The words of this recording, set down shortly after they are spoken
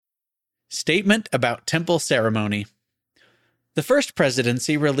Statement about Temple Ceremony. The First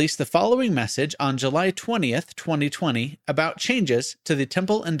Presidency released the following message on July 20th, 2020, about changes to the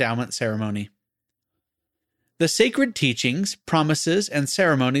Temple Endowment Ceremony. The sacred teachings, promises, and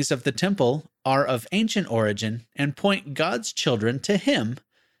ceremonies of the Temple are of ancient origin and point God's children to Him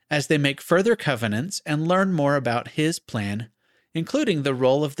as they make further covenants and learn more about His plan, including the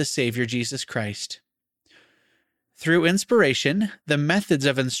role of the Savior Jesus Christ. Through inspiration, the methods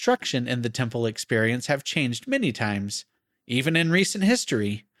of instruction in the Temple experience have changed many times, even in recent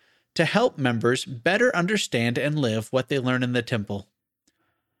history, to help members better understand and live what they learn in the Temple.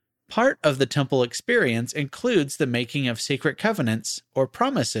 Part of the Temple experience includes the making of sacred covenants or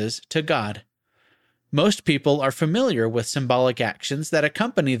promises to God. Most people are familiar with symbolic actions that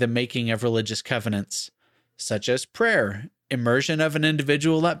accompany the making of religious covenants, such as prayer, immersion of an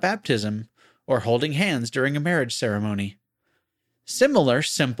individual at baptism, or holding hands during a marriage ceremony. Similar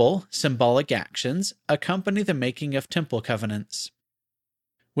simple, symbolic actions accompany the making of temple covenants.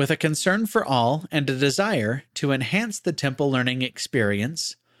 With a concern for all and a desire to enhance the temple learning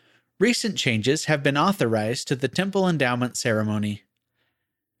experience, recent changes have been authorized to the Temple Endowment Ceremony.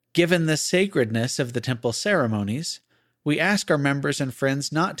 Given the sacredness of the temple ceremonies, we ask our members and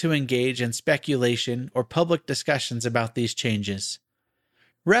friends not to engage in speculation or public discussions about these changes.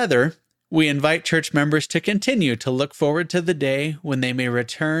 Rather, we invite church members to continue to look forward to the day when they may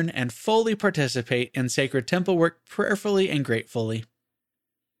return and fully participate in sacred temple work prayerfully and gratefully.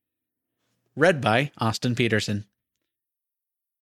 Read by Austin Peterson.